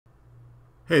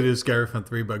Hey, this is Gary from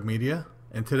 3Bug Media,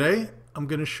 and today I'm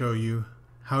going to show you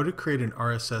how to create an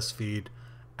RSS feed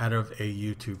out of a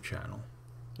YouTube channel.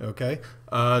 Okay,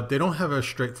 they don't have a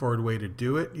straightforward way to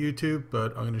do it, YouTube,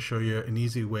 but I'm going to show you an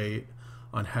easy way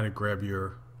on how to grab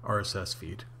your RSS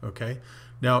feed. Okay,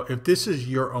 now if this is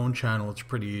your own channel, it's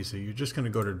pretty easy. You're just going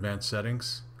to go to Advanced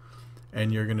Settings,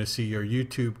 and you're going to see your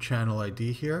YouTube channel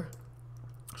ID here,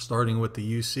 starting with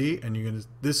the UC, and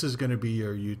this is going to be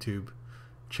your YouTube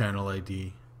channel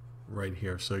ID right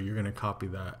here. So you're going to copy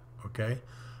that, okay?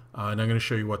 And I'm going to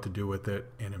show you what to do with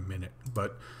it in a minute.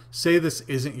 But say this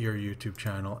isn't your YouTube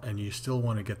channel and you still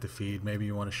want to get the feed. Maybe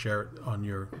you want to share it on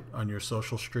your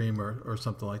social stream or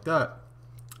something like that.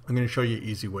 I'm going to show you an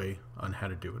easy way on how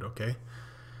to do it, okay?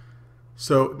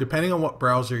 So depending on what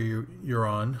browser you're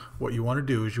on, what you want to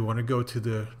do is you want to go to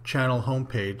the channel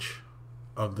homepage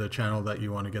of the channel that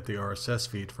you want to get the RSS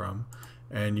feed from,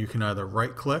 and you can either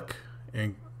right click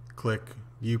and click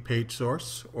View Page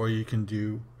Source, or you can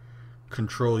do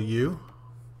Control U,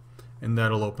 and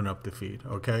that'll open up the feed.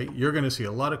 Okay, you're going to see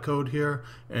a lot of code here,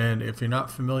 and if you're not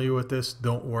familiar with this,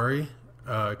 don't worry.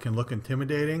 It can look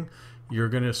intimidating. You're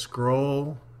going to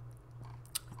scroll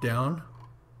down,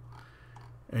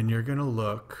 and you're going to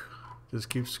look, just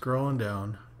keep scrolling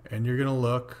down, and you're going to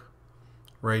look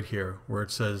right here where it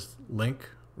says link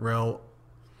rel,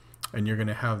 and you're going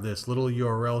to have this little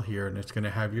URL here, and it's going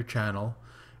to have your channel,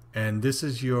 and this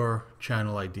is your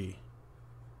channel ID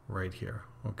right here.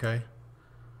 Okay,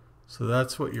 so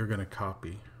that's what you're going to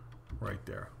copy right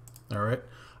there. All right,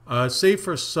 say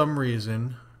for some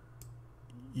reason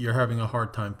you're having a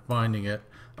hard time finding it,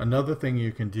 another thing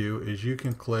you can do is you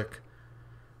can click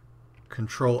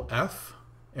Control F,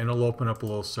 and it'll open up a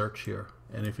little search here,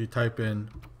 and if you type in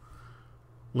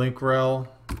link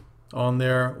rel on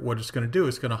there, what it's going to do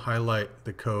is going to highlight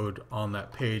the code on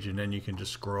that page, and then you can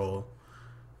just scroll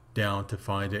down to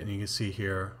find it, and you can see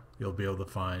here you'll be able to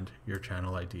find your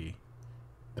channel ID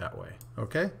that way.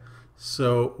 Okay,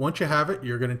 so once you have it,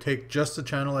 you're going to take just the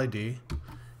channel ID,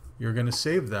 you're going to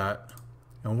save that,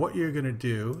 and what you're going to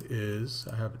do is,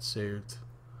 I have it saved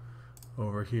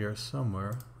over here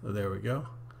somewhere, there we go,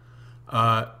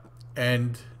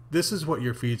 and this is what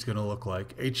your feed's going to look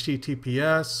like: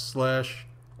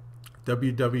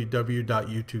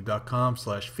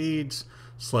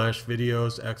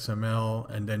 https:/www.youtube.com/feeds/videos XML,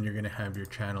 and then you're going to have your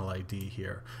channel ID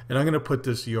here. And I'm going to put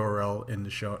this URL in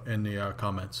the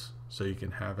comments so you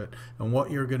can have it. And what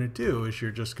you're going to do is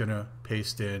you're just going to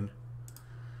paste in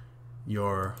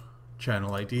your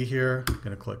channel ID here. I'm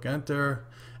going to click enter,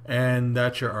 and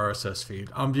that's your RSS feed.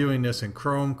 I'm viewing this in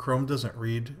Chrome. Chrome doesn't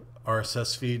read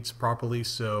RSS feeds properly,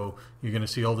 so you're going to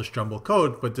see all this jumbled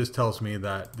code, but this tells me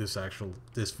that this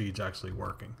feed's actually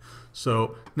working.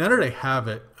 So now that I have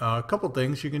it, a couple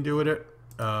things you can do with it.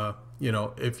 You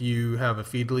know, if you have a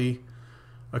Feedly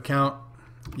account,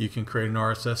 you can create an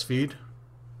RSS feed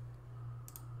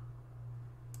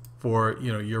for,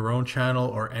 you know, your own channel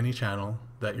or any channel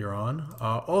that you're on.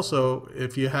 Also,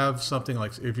 if you have something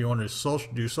like, if you want to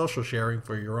do social sharing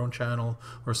for your own channel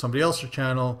or somebody else's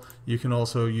channel, you can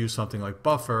also use something like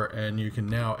Buffer, and you can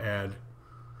now add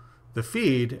the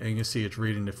feed, and you can see it's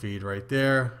reading the feed right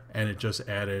there, and it just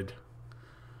added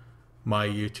my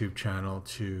YouTube channel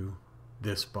to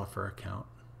this Buffer account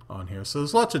on here. So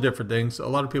there's lots of different things. A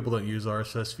lot of people don't use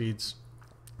RSS feeds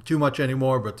too much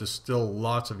anymore, but there's still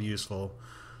lots of useful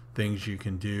things you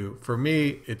can do. For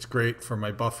me, it's great for my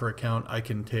Buffer account. I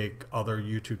can take other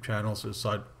YouTube channels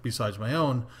besides my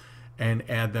own and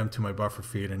add them to my Buffer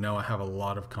feed, and now I have a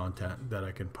lot of content that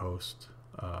I can post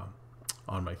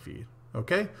on my feed.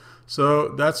 Okay,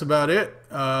 so that's about it.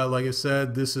 Like I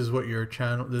said, this is what your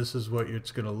channel, this is what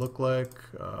it's going to look like.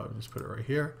 Just put it right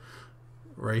here.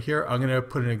 Right here, I'm going to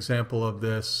put an example of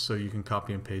this so you can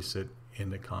copy and paste it in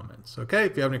the comments. Okay,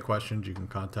 if you have any questions, you can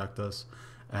contact us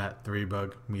at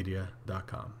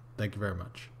 3bugmedia.com. Thank you very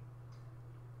much.